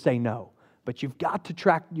ability to say no. But you've got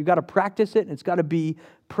to practice it, and it's got to be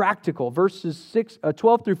practical. Verses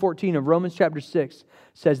 12 through 14 of Romans chapter 6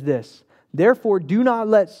 says this: "Therefore do not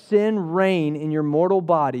let sin reign in your mortal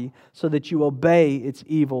body so that you obey its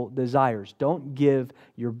evil desires." Don't give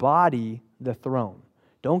your body the throne.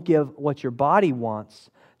 Don't give what your body wants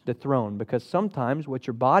the throne, because sometimes what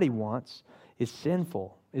your body wants is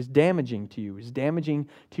sinful, is damaging to you, is damaging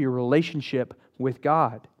to your relationship with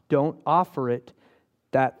God. Don't offer it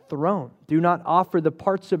that throne. Do not offer the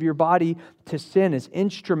parts of your body to sin as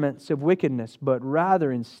instruments of wickedness, but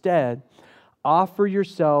rather instead offer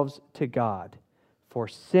yourselves to God, for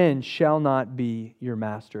sin shall not be your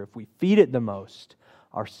master. If we feed it the most,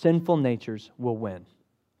 our sinful natures will win.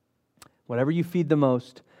 Whatever you feed the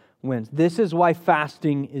most wins. This is why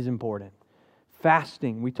fasting is important.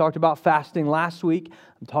 Fasting. We talked about fasting last week.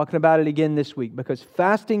 I'm talking about it again this week because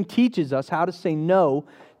fasting teaches us how to say no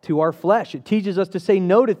to our flesh. It teaches us to say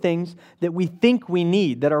no to things that we think we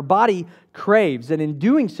need, that our body craves. And in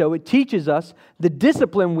doing so, it teaches us the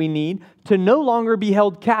discipline we need to no longer be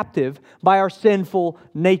held captive by our sinful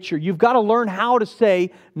nature. You've got to learn how to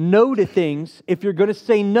say no to things if you're going to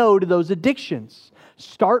say no to those addictions.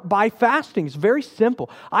 Start by fasting. It's very simple.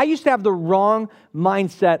 I used to have the wrong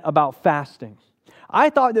mindset about fasting. I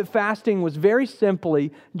thought that fasting was very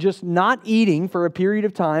simply just not eating for a period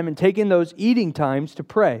of time and taking those eating times to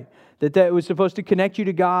pray. That was supposed to connect you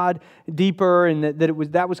to God deeper, and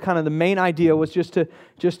that was kind of the main idea, was just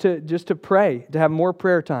to pray, to have more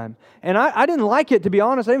prayer time. And I didn't like it, to be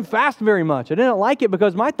honest. I didn't fast very much. I didn't like it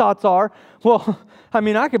because my thoughts are, well,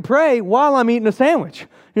 I could pray while I'm eating a sandwich.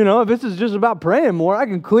 If this is just about praying more, I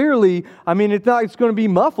can clearly, it's not, it's going to be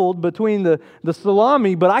muffled between the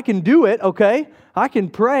salami, but I can do it, okay? I can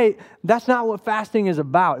pray. That's not what fasting is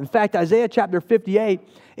about. In fact, Isaiah chapter 58,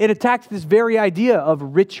 it attacks this very idea of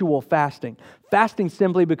ritual fasting. Fasting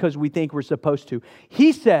simply because we think we're supposed to.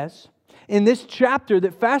 He says in this chapter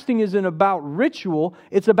that fasting isn't about ritual,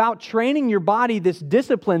 it's about training your body this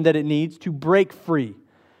discipline that it needs to break free,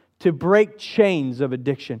 to break chains of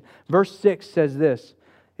addiction. Verse 6 says this: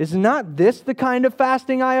 "Is not this the kind of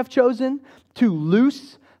fasting I have chosen? To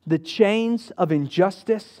loose the chains of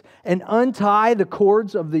injustice and untie the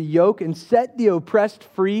cords of the yoke and set the oppressed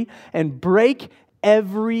free and break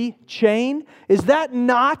every chain?" Is that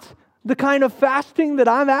not the kind of fasting that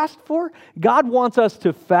I've asked for? God wants us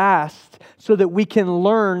to fast so that we can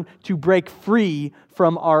learn to break free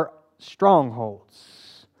from our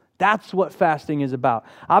strongholds. That's what fasting is about.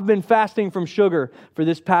 I've been fasting from sugar for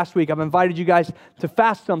this past week. I've invited you guys to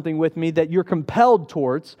fast something with me that you're compelled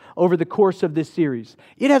towards over the course of this series.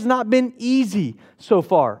 It has not been easy so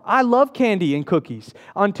far. I love candy and cookies.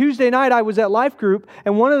 On Tuesday night, I was at Life Group,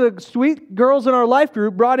 and one of the sweet girls in our Life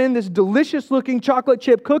Group brought in this delicious-looking chocolate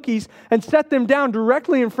chip cookies and set them down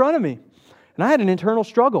directly in front of me. And I had an internal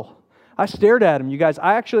struggle. I stared at them, you guys.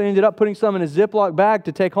 I actually ended up putting some in a Ziploc bag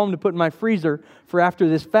to take home to put in my freezer for after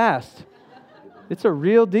this fast. It's a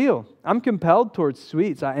real deal. I'm compelled towards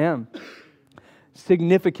sweets. I am.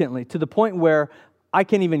 Significantly, to the point where I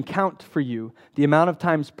can't even count for you the amount of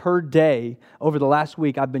times per day over the last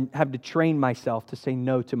week I've had to train myself to say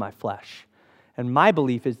no to my flesh. And my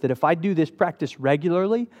belief is that if I do this practice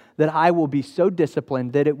regularly, that I will be so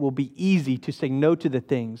disciplined that it will be easy to say no to the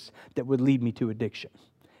things that would lead me to addiction.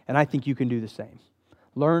 And I think you can do the same.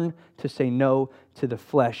 Learn to say no to the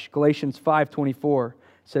flesh. Galatians 5:24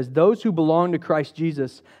 says, "Those who belong to Christ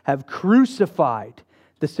Jesus have crucified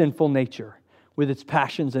the sinful nature with its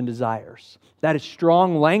passions and desires." That is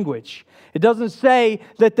strong language. It doesn't say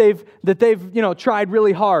that they've tried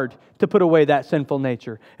really hard to put away that sinful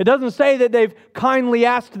nature. It doesn't say that they've kindly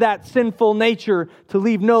asked that sinful nature to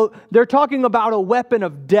leave. No, they're talking about a weapon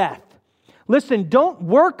of death. Listen, don't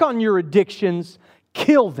work on your addictions.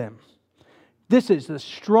 Kill them. This is the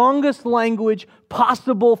strongest language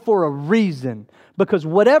possible for a reason. Because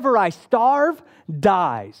whatever I starve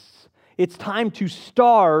dies. It's time to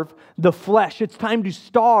starve the flesh. It's time to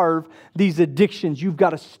starve these addictions. You've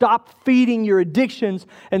got to stop feeding your addictions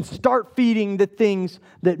and start feeding the things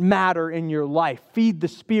that matter in your life. Feed the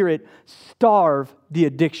Spirit, starve the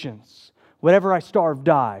addictions. Whatever I starve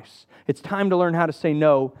dies. It's time to learn how to say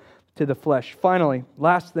no to the flesh. Finally,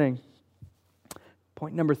 last thing.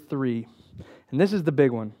 Point number 3, and this is the big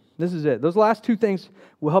one. This is it. Those last 2 things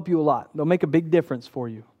will help you a lot. They'll make a big difference for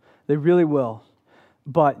you. They really will.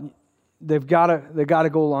 But they've got to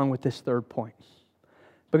go along with this third point.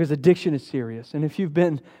 Because addiction is serious. And if you've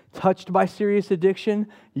been touched by serious addiction,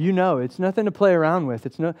 you know it's nothing to play around with.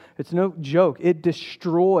 It's no joke. It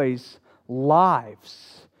destroys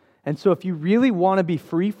lives. And so if you really want to be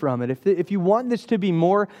free from it, if you want this to be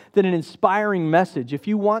more than an inspiring message, if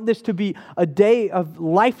you want this to be a day of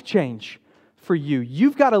life change for you,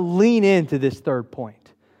 you've got to lean into this third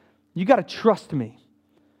point. You've got to trust me.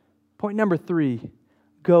 Point number 3,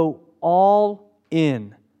 go all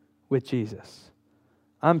in with Jesus.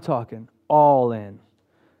 I'm talking all in.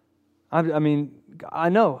 I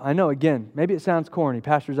know, again, maybe it sounds corny.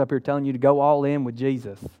 Pastor's up here telling you to go all in with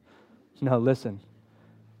Jesus. No, listen.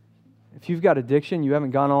 If you've got addiction, you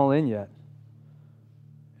haven't gone all in yet.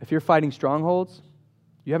 If you're fighting strongholds,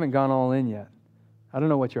 you haven't gone all in yet. I don't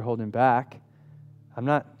know what you're holding back. I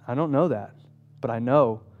don't know that. But I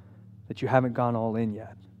know that you haven't gone all in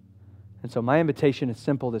yet. And so my invitation is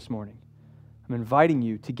simple this morning. I'm inviting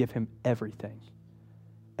you to give Him everything.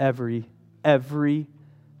 Everything.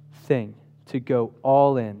 To go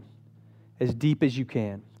all in, as deep as you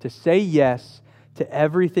can. To say yes to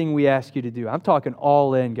everything we ask you to do. I'm talking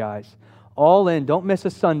all in, guys. All in. Don't miss a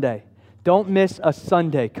Sunday. Don't miss a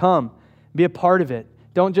Sunday. Come. Be a part of it.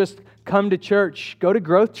 Don't just come to church. Go to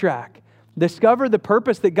Growth Track. Discover the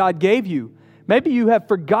purpose that God gave you. Maybe you have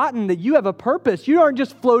forgotten that you have a purpose. You aren't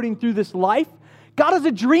just floating through this life. God has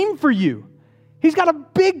a dream for you. He's got a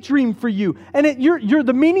big dream for you. And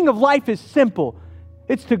the meaning of life is simple.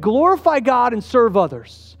 It's to glorify God and serve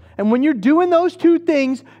others. And when you're doing those 2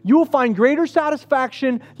 things, you will find greater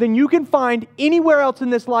satisfaction than you can find anywhere else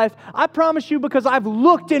in this life. I promise you, because I've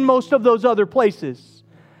looked in most of those other places.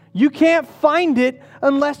 You can't find it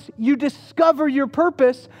unless you discover your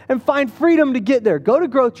purpose and find freedom to get there. Go to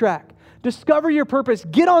Growth Track. Discover your purpose.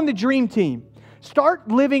 Get on the dream team. Start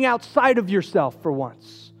living outside of yourself for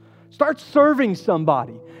once. Start serving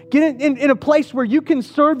somebody. Get in a place where you can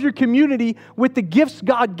serve your community with the gifts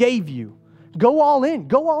God gave you. Go all in.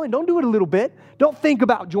 Go all in. Don't do it a little bit. Don't think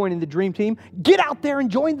about joining the dream team. Get out there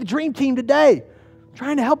and join the dream team today. I'm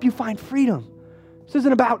trying to help you find freedom. This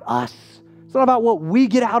isn't about us. It's not about what we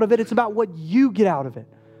get out of it. It's about what you get out of it.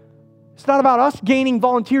 It's not about us gaining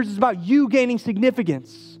volunteers. It's about you gaining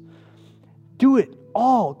significance. Do it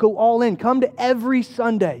all. Go all in. Come to every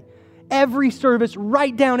Sunday, every service.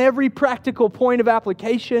 Write down every practical point of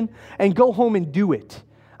application and go home and do it.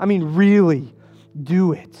 I mean, really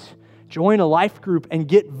do it. Join a life group and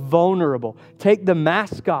get vulnerable. Take the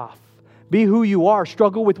mask off. Be who you are.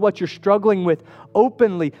 Struggle with what you're struggling with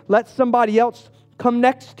openly. Let somebody else come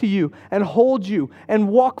next to you and hold you and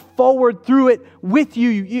walk forward through it with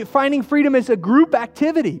you. Finding freedom is a group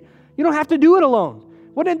activity. You don't have to do it alone.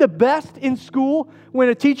 Wasn't it the best in school when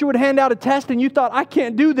a teacher would hand out a test and you thought, I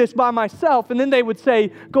can't do this by myself, and then they would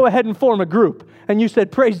say, go ahead and form a group. And you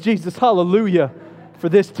said, praise Jesus, hallelujah for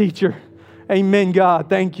this teacher. Amen, God,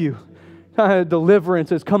 thank you.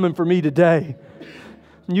 Deliverance is coming for me today.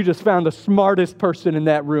 And you just found the smartest person in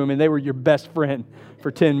that room, and they were your best friend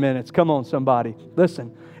for 10 minutes. Come on, somebody.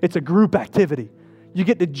 Listen, it's a group activity. You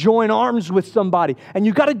get to join arms with somebody, and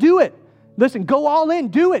you got to do it. Listen, go all in,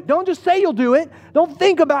 do it. Don't just say you'll do it. Don't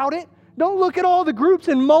think about it. Don't look at all the groups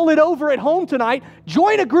and mull it over at home tonight.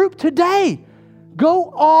 Join a group today.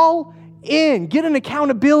 Go all in. Get an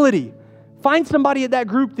accountability. Find somebody at that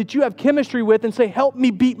group that you have chemistry with and say, help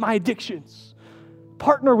me beat my addictions.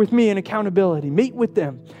 Partner with me in accountability. Meet with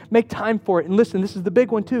them. Make time for it. And listen, this is the big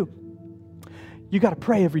one too. You got to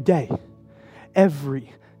pray every day.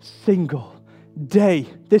 Every single day.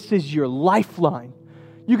 This is your lifeline.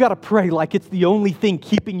 You got to pray like it's the only thing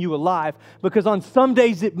keeping you alive, because on some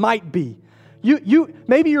days it might be.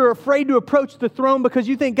 Maybe you're afraid to approach the throne because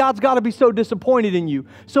you think God's got to be so disappointed in you,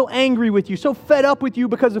 so angry with you, so fed up with you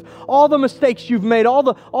because of all the mistakes you've made, all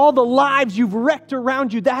the lives you've wrecked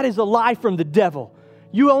around you. That is a lie from the devil.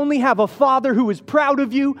 You only have a Father who is proud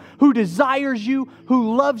of you, who desires you,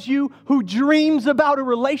 who loves you, who dreams about a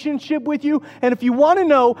relationship with you. And if you want to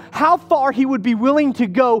know how far He would be willing to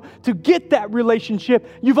go to get that relationship,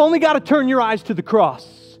 you've only got to turn your eyes to the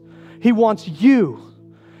cross. He wants you.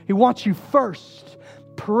 He wants you first.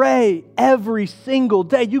 Pray every single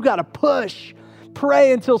day. You got to push.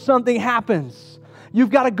 Pray until something happens. You've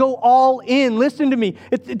got to go all in. Listen to me.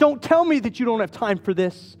 Don't tell me that you don't have time for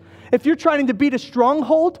this. If you're trying to beat a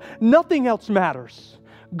stronghold, nothing else matters.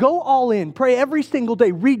 Go all in. Pray every single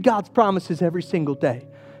day. Read God's promises every single day.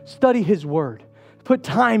 Study His Word. Put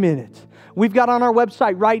time in it. We've got on our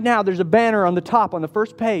website right now, there's a banner on the top, on the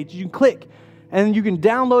first page. You can click, and you can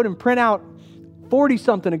download and print out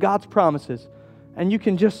 40-something of God's promises, and you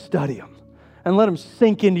can just study them and let them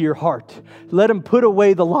sink into your heart. Let them put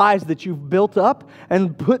away the lies that you've built up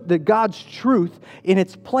and put God's truth in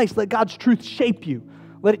its place. Let God's truth shape you.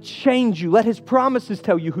 Let it change you. Let His promises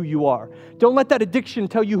tell you who you are. Don't let that addiction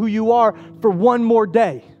tell you who you are for one more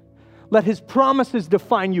day. Let His promises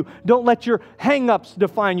define you. Don't let your hang-ups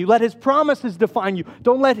define you. Let His promises define you.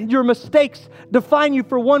 Don't let your mistakes define you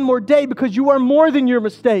for one more day, because you are more than your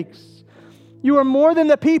mistakes. You are more than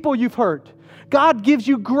the people you've hurt. God gives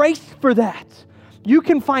you grace for that. You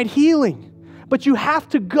can find healing, but you have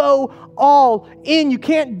to go all in. You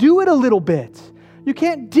can't do it a little bit. You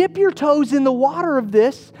can't dip your toes in the water of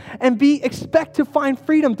this and expect to find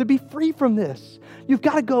freedom, to be free from this. You've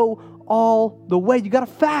got to go all the way. You've got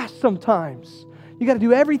to fast sometimes. You've got to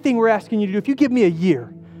do everything we're asking you to do. If you give me a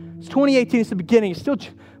year, it's 2018, it's the beginning.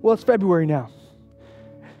 It's February now.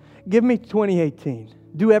 Give me 2018.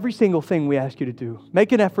 Do every single thing we ask you to do.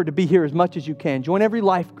 Make an effort to be here as much as you can. Join every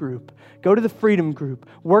life group. Go to the freedom group.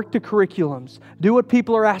 Work the curriculums. Do what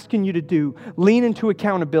people are asking you to do. Lean into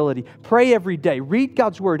accountability. Pray every day. Read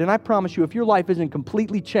God's Word. And I promise you, if your life isn't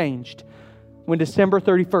completely changed, when December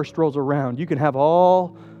 31st rolls around, you can have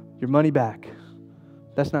all your money back.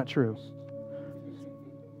 That's not true.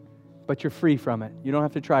 But you're free from it. You don't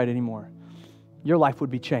have to try it anymore. Your life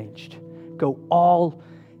would be changed. Go all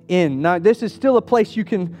in. Now, this is still a place you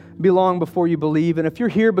can belong before you believe. And if you're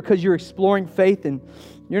here because you're exploring faith and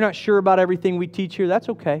you're not sure about everything we teach here, that's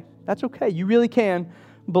okay. That's okay. You really can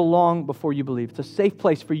belong before you believe. It's a safe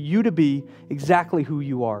place for you to be exactly who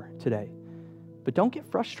you are today. But don't get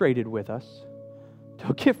frustrated with us.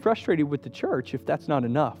 Don't get frustrated with the church if that's not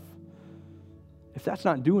enough. If that's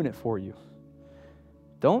not doing it for you.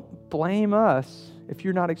 Don't blame us if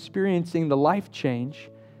you're not experiencing the life change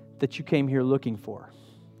that you came here looking for.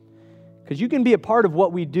 Because you can be a part of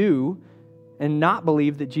what we do and not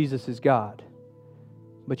believe that Jesus is God,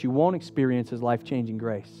 but you won't experience His life-changing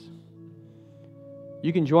grace.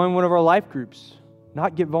 You can join one of our life groups,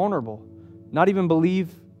 not get vulnerable, not even believe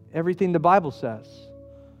everything the Bible says,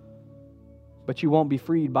 but you won't be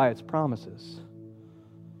freed by its promises.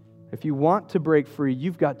 If you want to break free,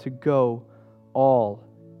 you've got to go all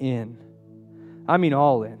in. I mean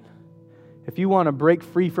all in. If you want to break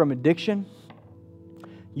free from addiction,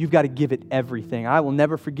 you've got to give it everything. I will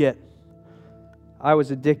never forget, I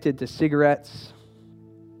was addicted to cigarettes.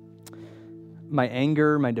 My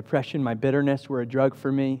anger, my depression, my bitterness were a drug for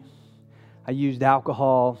me. I used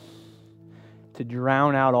alcohol to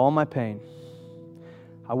drown out all my pain.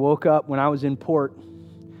 I woke up when I was in port,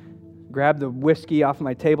 grabbed the whiskey off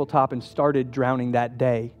my tabletop and started drowning that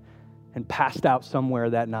day and passed out somewhere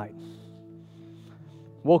that night.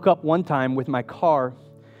 Woke up one time with my car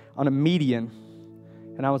on a median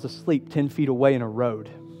and I was asleep 10 feet away in a road.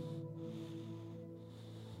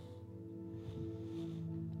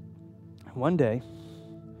 One day,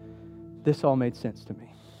 this all made sense to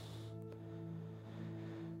me.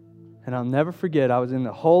 And I'll never forget, I was in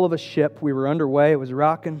the hull of a ship. We were underway. It was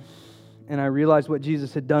rocking. And I realized what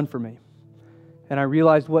Jesus had done for me. And I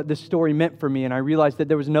realized what this story meant for me. And I realized that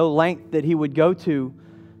there was no length that He would go to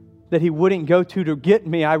that He wouldn't go to get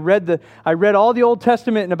me. I read all the Old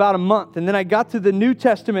Testament in about a month. And then I got to the New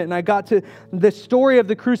Testament and I got to the story of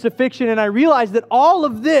the crucifixion. And I realized that all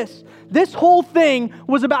of this whole thing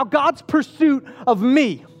was about God's pursuit of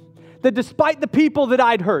me. That despite the people that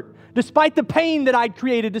I'd hurt, despite the pain that I'd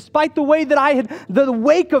created, despite the way that the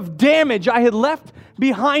wake of damage I had left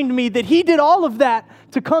behind me, that He did all of that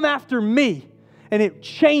to come after me. And it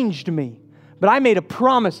changed me. But I made a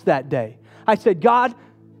promise that day. I said, God,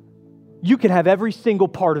 You can have every single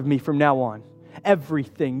part of me from now on.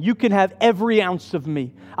 Everything. You can have every ounce of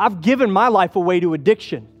me. I've given my life away to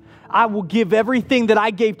addiction. I will give everything that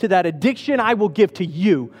I gave to that addiction, I will give to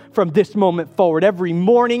You from this moment forward. Every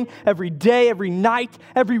morning, every day, every night,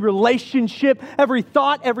 every relationship, every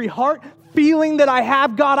thought, every heart feeling that I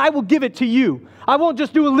have, God, I will give it to You. I won't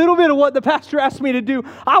just do a little bit of what the pastor asked me to do.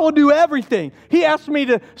 I will do everything. He asked me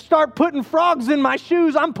to start putting frogs in my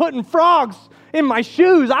shoes. I'm putting frogs in my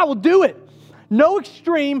shoes. I will do it. No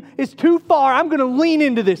extreme is too far. I'm going to lean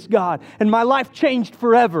into this, God. And my life changed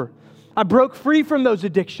forever. I broke free from those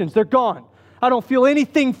addictions. They're gone. I don't feel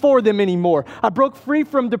anything for them anymore. I broke free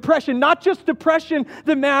from depression. Not just depression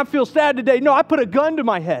that, man, I feel sad today. No, I put a gun to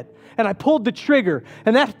my head and I pulled the trigger.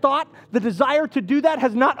 And that thought, the desire to do that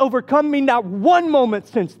has not overcome me not one moment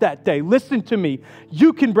since that day. Listen to me.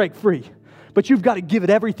 You can break free, but you've got to give it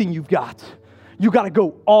everything you've got. You got to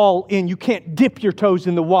go all in. You can't dip your toes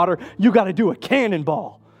in the water. You got to do a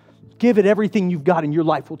cannonball. Give it everything you've got and your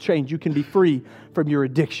life will change. You can be free from your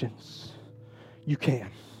addictions. You can.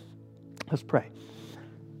 Let's pray.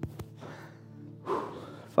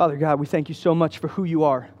 Father God, we thank You so much for who You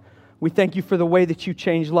are. We thank You for the way that You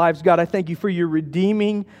change lives. God, I thank You for Your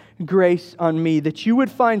redeeming grace on me, that You would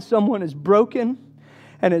find someone as broken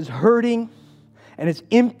and as hurting and as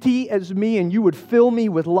empty as me, and You would fill me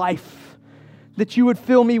with life. That You would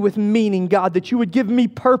fill me with meaning, God. That You would give me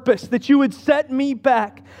purpose. That You would set me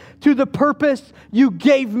back to the purpose You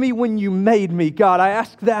gave me when You made me, God. I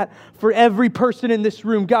ask that for every person in this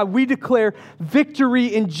room. God, we declare victory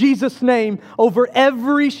in Jesus' name over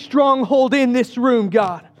every stronghold in this room,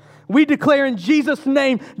 God. We declare in Jesus'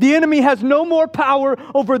 name, the enemy has no more power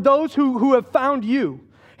over those who have found You.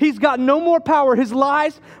 He's got no more power. His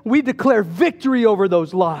lies, we declare victory over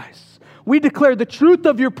those lies. We declare the truth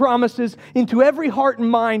of Your promises into every heart and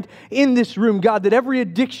mind in this room, God, that every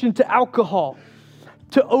addiction to alcohol,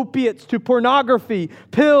 to opiates, to pornography,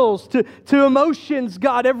 pills, to emotions,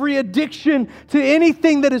 God, every addiction to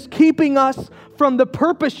anything that is keeping us from the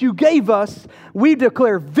purpose You gave us, we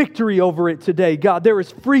declare victory over it today, God. There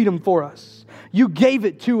is freedom for us. You gave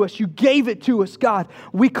it to us. You gave it to us, God.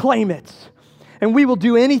 We claim it. And we will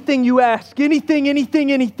do anything You ask,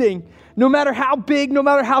 anything. No matter how big, no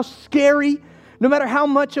matter how scary, no matter how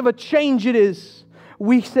much of a change it is,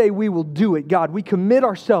 we say we will do it, God. We commit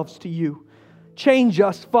ourselves to You. Change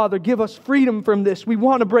us, Father. Give us freedom from this. We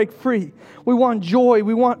want to break free. We want joy.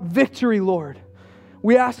 We want victory, Lord.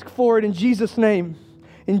 We ask for it in Jesus' name.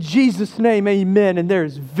 In Jesus' name, amen. And there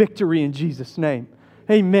is victory in Jesus' name.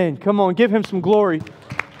 Amen. Come on, give Him some glory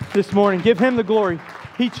this morning. Give Him the glory.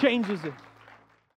 He changes it.